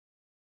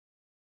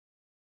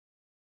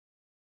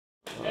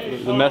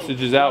the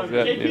message is out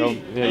that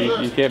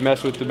you can't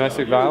mess with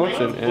domestic violence,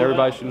 and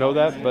everybody should know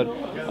that. But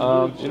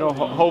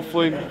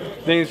hopefully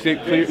things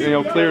get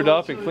cleared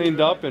up and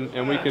cleaned up,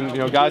 and we can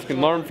guys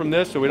can learn from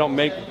this, so we don't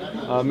make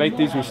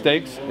these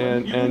mistakes,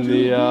 and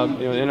the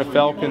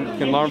NFL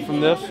can learn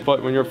from this.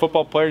 But when you're a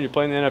football player and you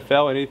play in the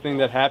NFL, anything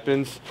that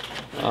happens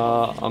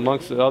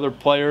amongst the other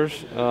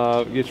players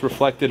gets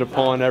reflected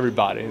upon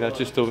everybody. That's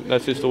just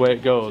the way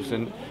it goes,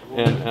 and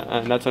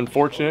that's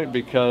unfortunate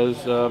because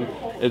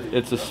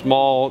it's a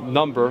small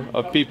number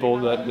of people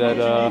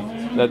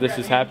that this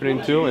is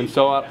happening to, and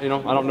so I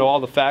don't know all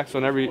the facts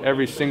on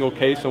every single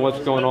case and what's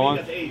going on,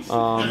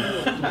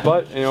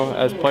 but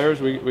as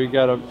players we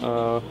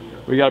gotta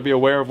be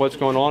aware of what's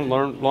going on,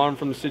 learn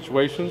from the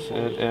situations,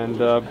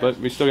 but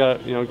we still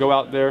gotta go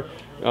out there,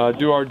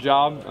 do our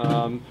job,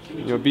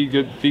 be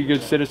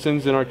good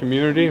citizens in our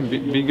community, and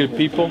be good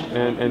people,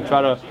 and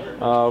try to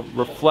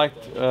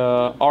reflect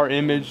our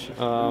image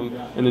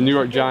in the New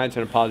York Giants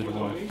in a positive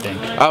way.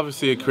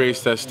 Obviously, it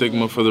creates that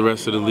stigma for the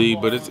rest of the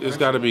league, but it's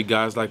got to be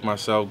guys like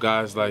myself,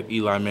 guys like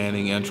Eli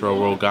Manning, Antero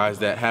Rowe, guys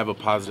that have a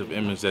positive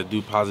image, that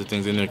do positive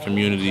things in their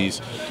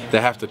communities,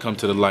 that have to come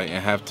to the light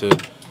and have to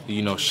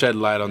shed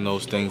light on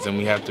those things, and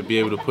we have to be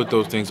able to put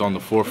those things on the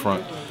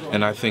forefront.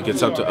 And I think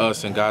it's up to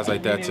us and guys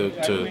like that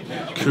to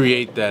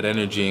create that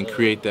energy and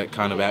create that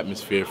kind of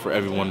atmosphere for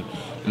everyone,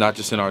 not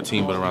just in our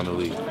team but around the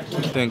league.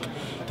 I think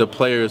the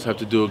players have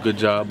to do a good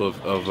job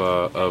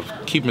of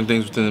keeping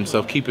things within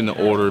themselves, keeping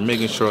the order,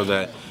 making sure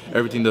that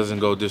everything doesn't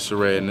go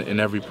disarray in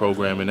every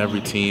program, in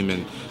every team,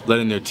 and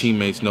letting their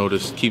teammates know to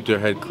keep their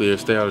head clear,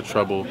 stay out of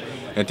trouble,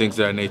 and things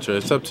of that nature.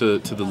 It's up to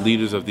the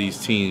leaders of these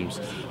teams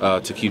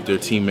to keep their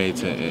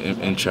teammates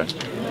in check.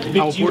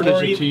 How important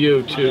is it to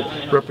you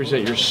to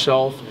represent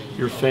yourself,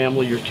 your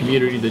family, your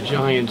community, the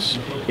Giants,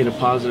 in a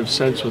positive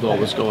sense with all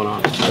that's going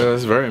on?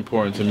 It's very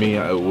important to me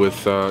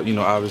with,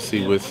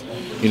 obviously with,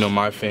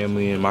 my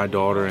family and my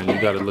daughter, and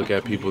you got to look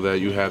at people that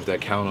you have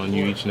that count on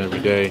you each and every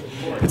day.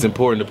 It's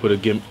important to put a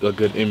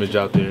good image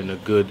out there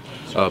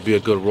and be a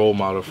good role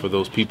model for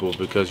those people,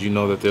 because you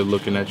know that they're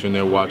looking at you and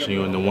they're watching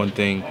you, and the one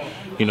thing,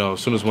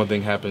 as soon as one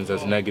thing happens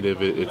that's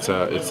negative, it's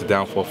a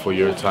downfall for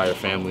your entire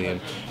family,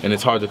 and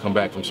it's hard to come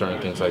back from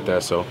certain things like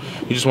that. So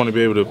you just want to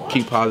be able to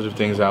keep positive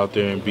things out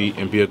there and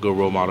be a good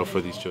role model for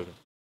these children.